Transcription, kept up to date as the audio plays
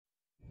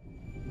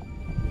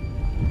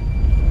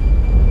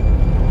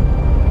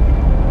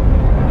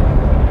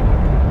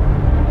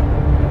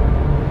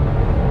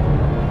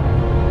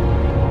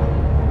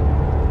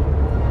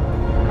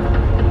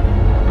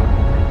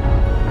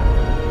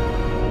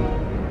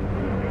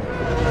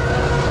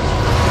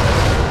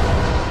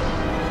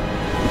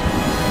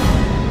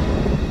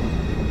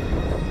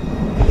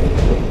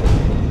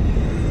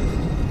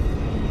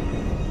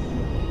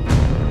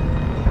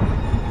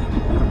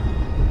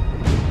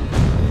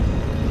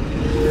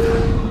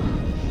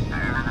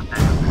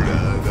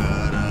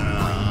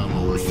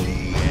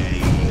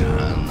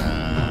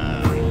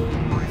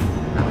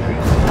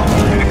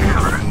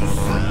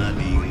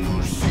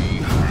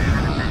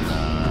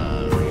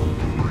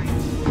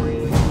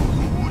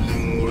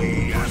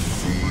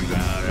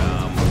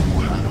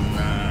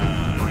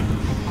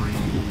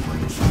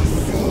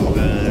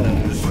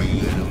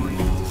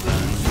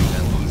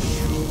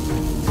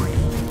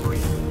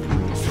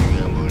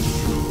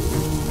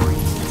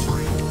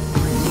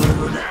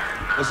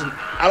Listen,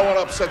 I don't want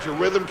to upset your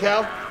rhythm,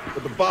 Cal,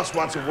 but the boss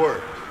wants a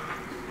word.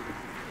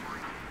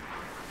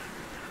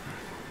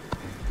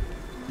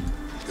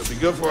 It'll be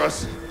good for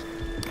us.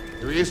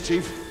 Here he is,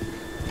 Chief.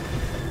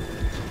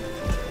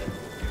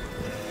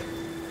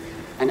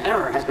 An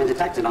error has been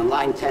detected on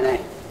line 10A.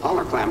 All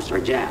our clamps are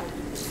jammed.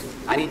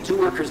 I need 2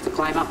 workers to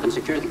climb up and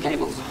secure the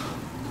cables.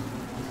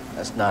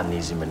 That's not an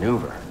easy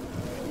maneuver.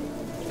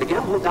 The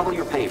guild will double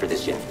your pay for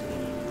this shift.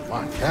 Come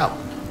on, Cal.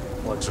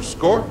 Well, extra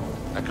score?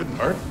 That couldn't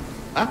hurt.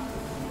 Huh?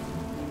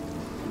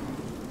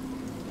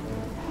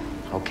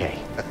 Okay.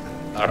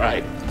 All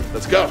right,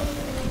 let's go.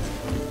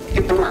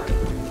 Get to work.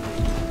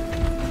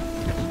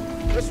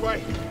 This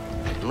way.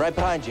 I'm right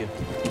behind you.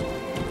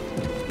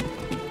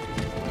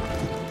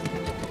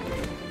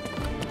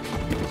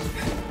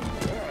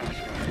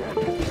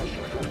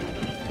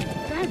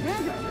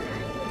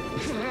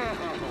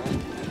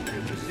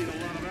 Just seen a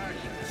lot of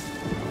action.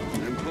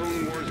 Them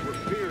Clone Wars were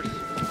fierce.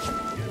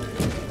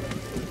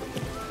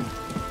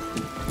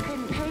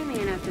 Couldn't pay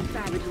me enough to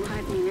salvage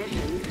live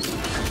munitions.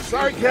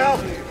 Sorry, Cal.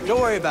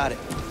 Don't worry about it.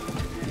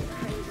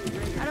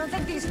 I don't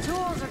think these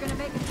tools are gonna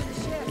make it to the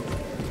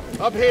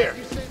ship. Up here.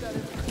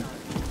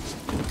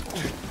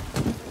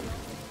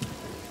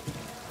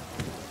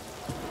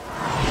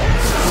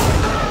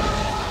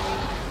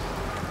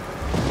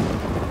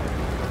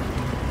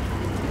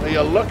 Will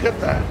you look at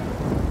that?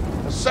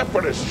 A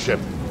Separatist ship.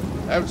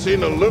 I haven't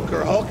seen a Luke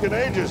or Hulk in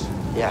ages.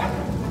 Yeah.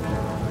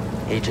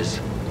 Ages.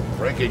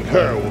 Breaking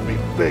her will be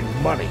big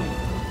money.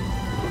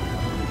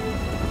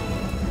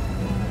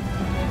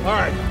 All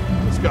right,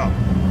 let's go.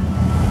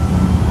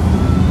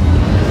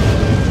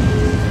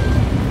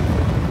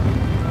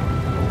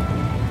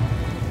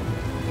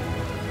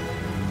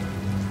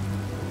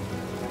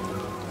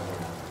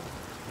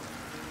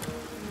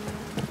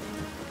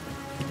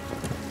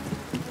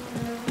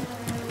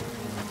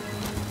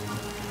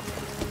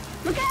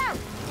 Look out!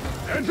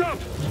 Heads up!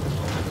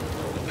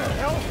 What the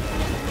hell?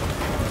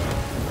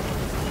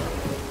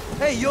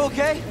 Hey, you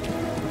okay?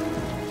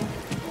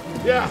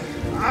 Yeah,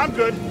 I'm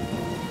good.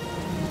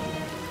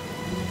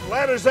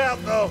 Ladder's out,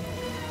 though.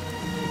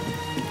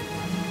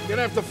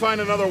 Gonna have to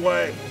find another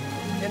way.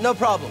 Yeah, no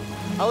problem.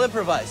 I'll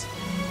improvise.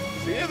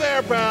 See you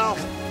there, pal.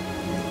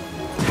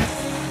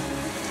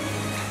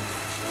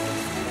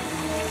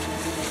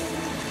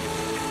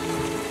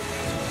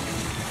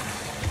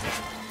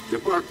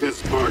 Depart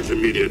this barge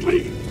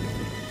immediately.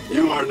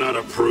 You are not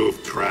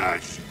approved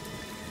trash.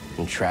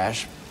 And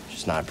trash?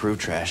 Just not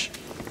approved trash.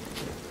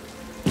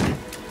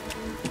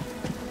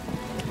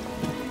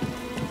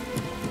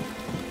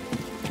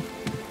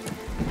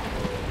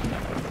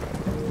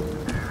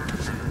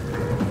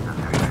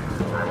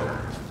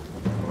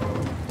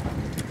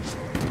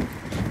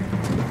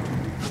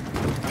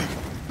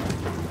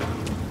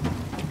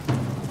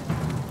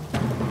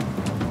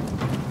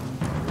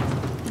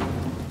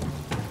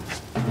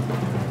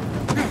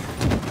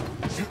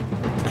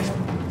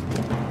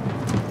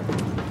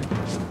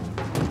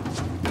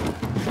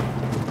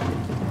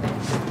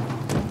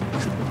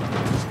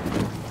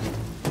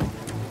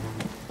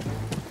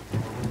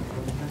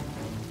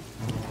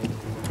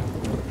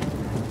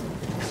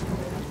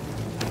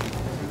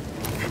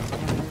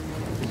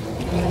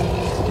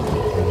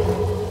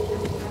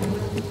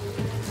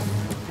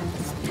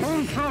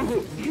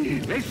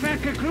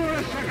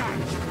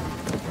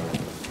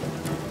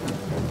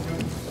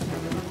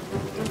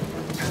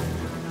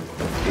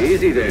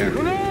 Easy there.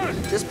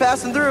 Just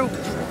passing through.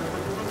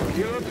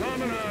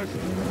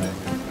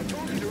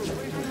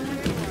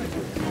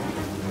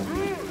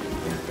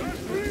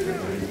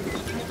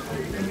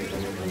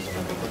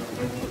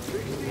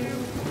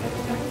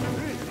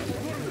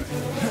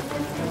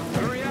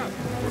 Hurry up.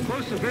 We're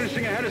close to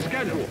finishing ahead of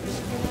schedule.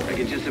 I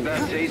can just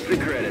about taste the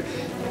credits.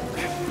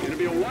 It's gonna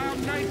be a wild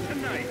night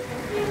tonight.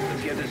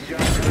 Let's get this job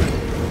done.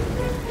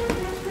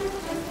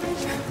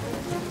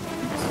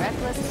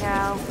 Reckless,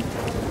 Cal.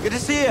 Good to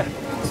see you. You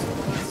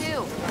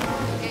too.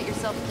 Get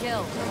yourself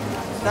killed.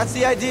 That's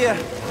the idea.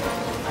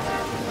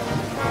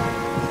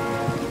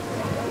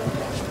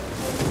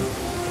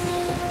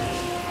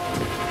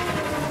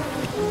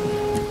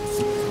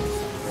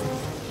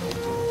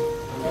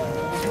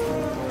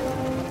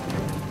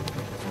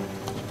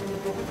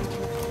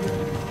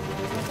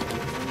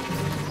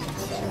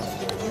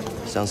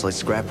 Sounds like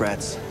scrap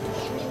rats.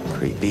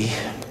 Creepy.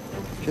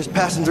 Just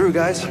passing through,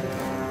 guys.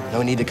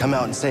 No need to come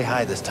out and say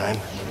hi this time.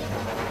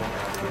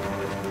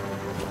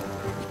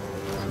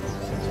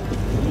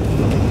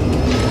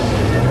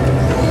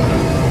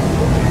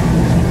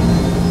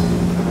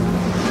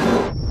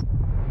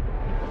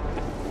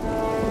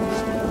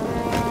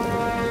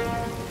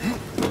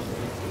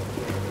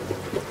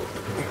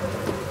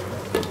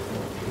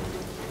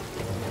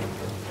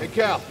 Hey,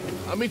 Cal,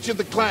 I'll meet you at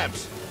the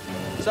clamps.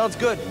 Sounds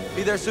good.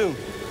 Be there soon.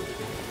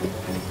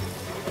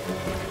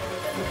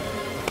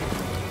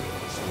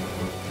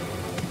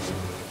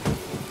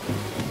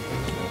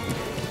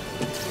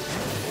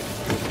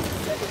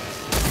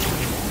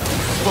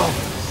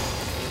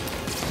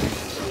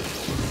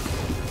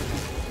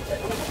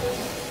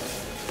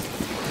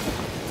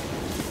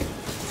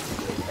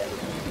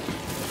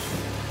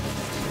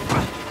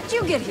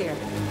 How'd you get here?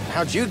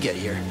 How'd you get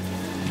here?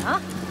 Huh?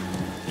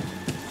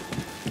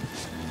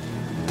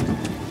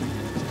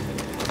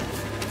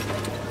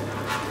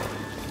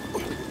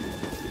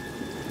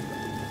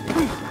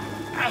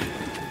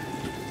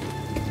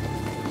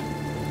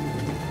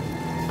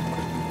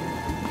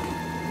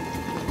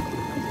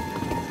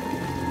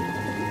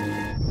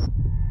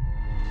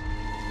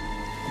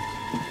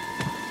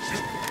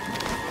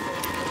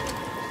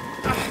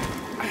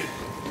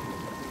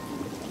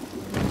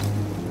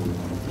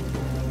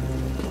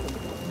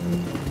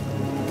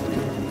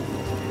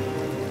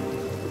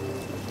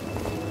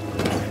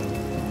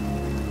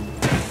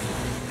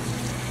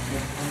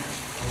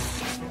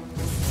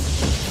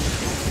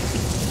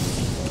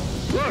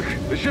 Look,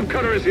 the ship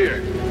cutter is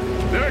here.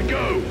 There it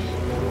goes.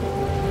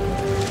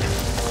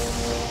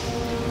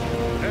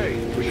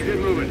 Hey, we should get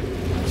moving.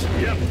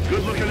 Yep,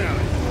 good looking out.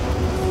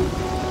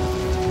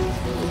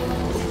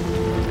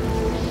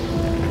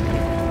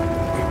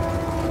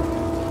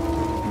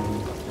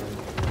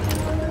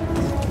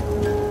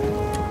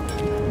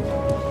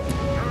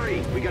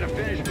 Hurry, we gotta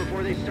finish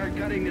before they start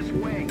cutting this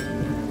wing.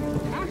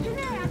 After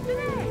that, after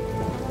that.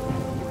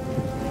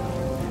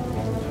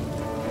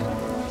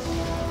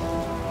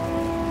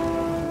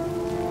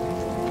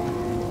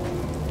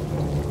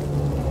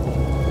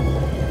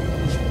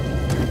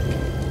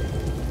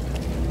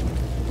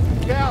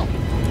 Cal,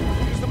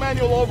 use the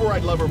manual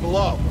override lever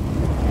below.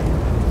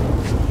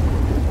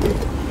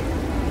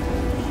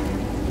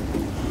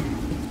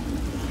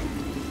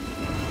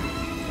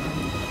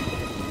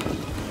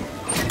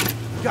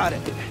 Got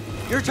it.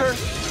 Your turn.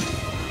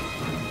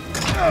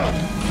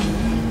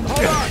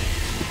 Hold on.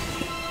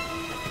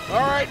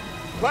 All right,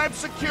 clamp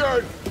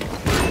secured.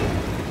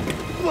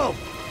 Whoa.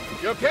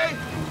 You okay?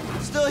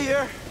 Still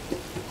here.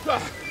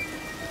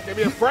 Give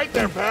me a fright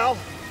there, pal.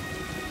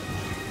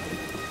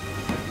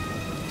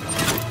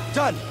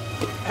 Done.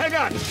 Hang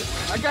on.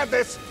 I got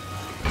this.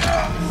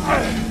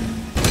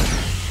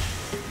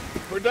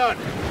 We're done.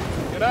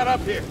 Get on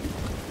up here.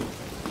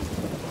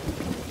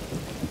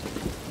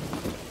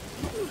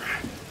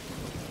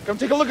 Come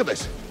take a look at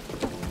this.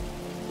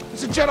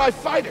 It's a Jedi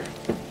fighter.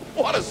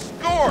 What a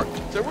score!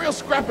 It's a real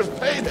scrapper's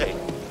payday.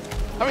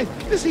 I mean,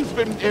 this thing's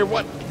been here,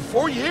 what,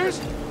 4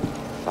 years?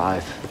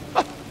 5.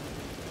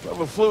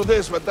 Whoever flew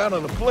this went down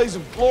in a blaze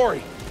of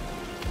glory.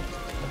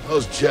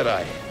 Those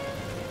Jedi.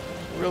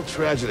 Real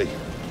tragedy.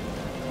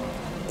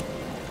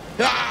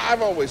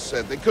 I've always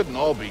said they couldn't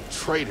all be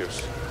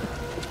traitors.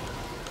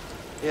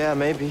 Yeah,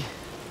 maybe.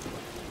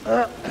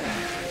 Guess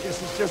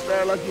it's just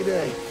our lucky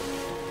day.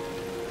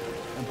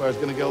 Empire's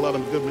gonna get a lot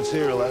of good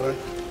material out of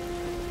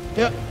it.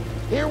 Yeah,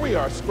 here we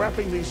are,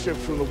 scrapping these ships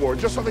from the war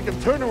just so they can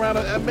turn around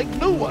and make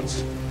new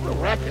ones. What a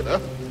racket, huh?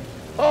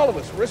 All of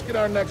us risking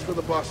our necks for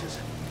the bosses.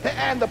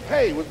 And the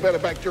pay was better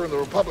back during the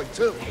Republic,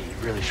 too. Hey, you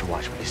really should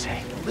watch what you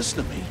say.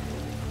 Listen to me.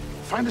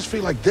 Find us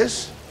feel like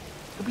this,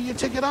 it'll be your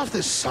ticket off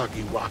this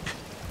soggy rock.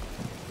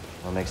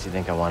 What makes you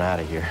think I want out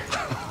of here?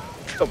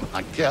 Come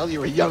on, Cal,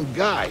 you're a young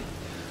guy.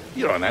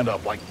 You don't end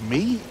up like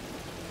me.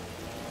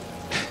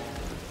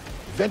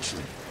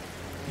 Eventually,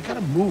 you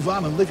gotta move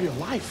on and live your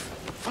life.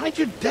 Find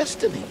your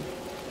destiny.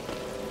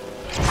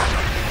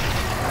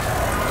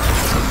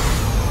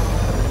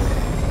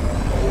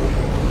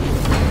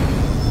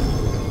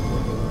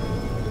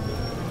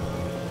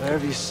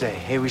 Whatever you say.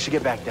 Hey, we should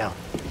get back down.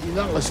 You're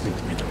not listening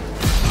to me, though.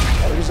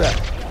 What was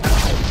that?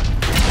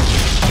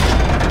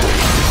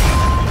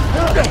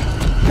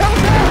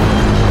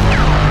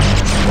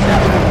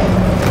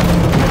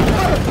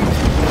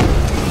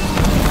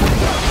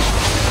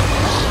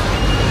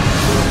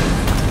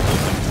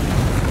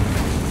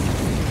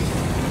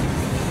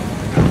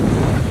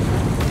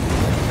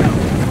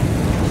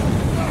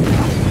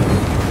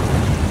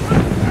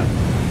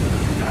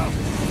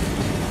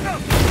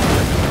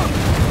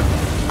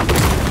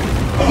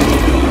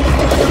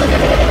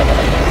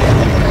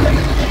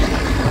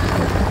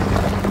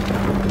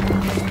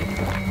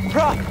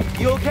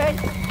 You okay?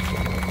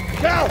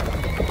 Cal!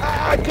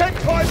 I can't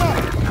climb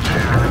up!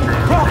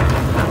 Bro,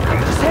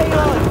 just hang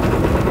on!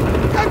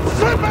 I'm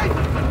slipping!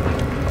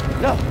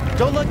 No,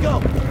 don't let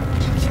go!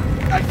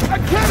 I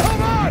can't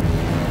hold on!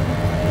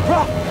 Bro!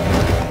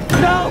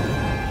 No!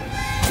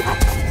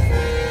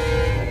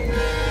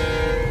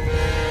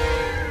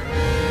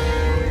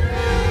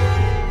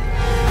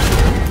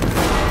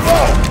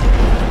 Oh.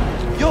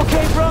 You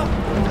okay, bro?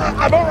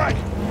 I'm all right.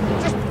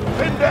 Just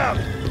pinned down.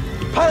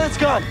 Pilot's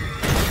gone!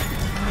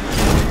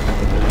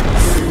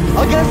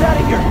 I'll get us out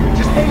of here!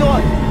 Just hang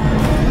on!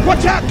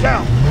 Watch out,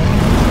 Cal!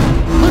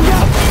 Look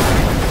out!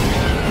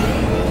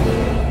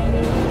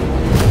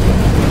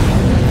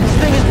 This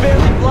thing is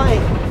barely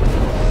flying.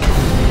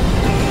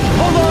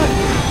 Hold on!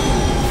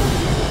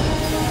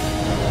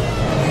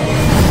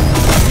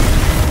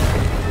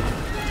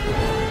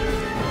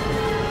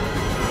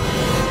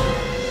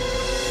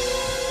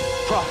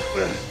 Bro,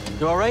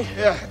 you all right?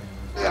 Yeah.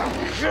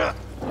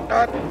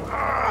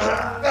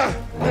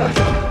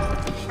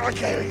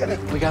 Okay,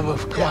 We gotta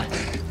move. Come on.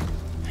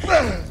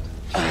 What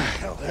the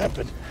hell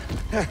happened?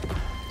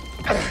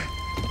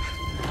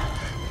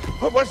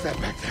 What was that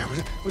back there?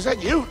 Was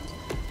that you?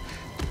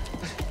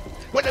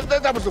 Well,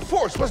 that was the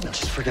Force, wasn't it?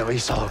 Just forget what you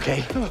saw,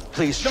 okay?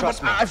 Please,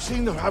 trust me. I've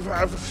seen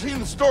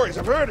the stories.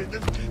 I've heard it.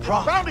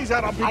 Bro, bounties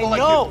out on people like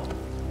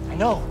you. I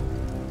know.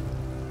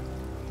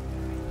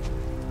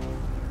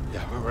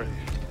 Yeah, we're ready.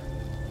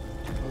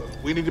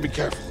 We need to be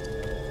careful.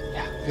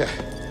 Yeah.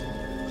 Yeah.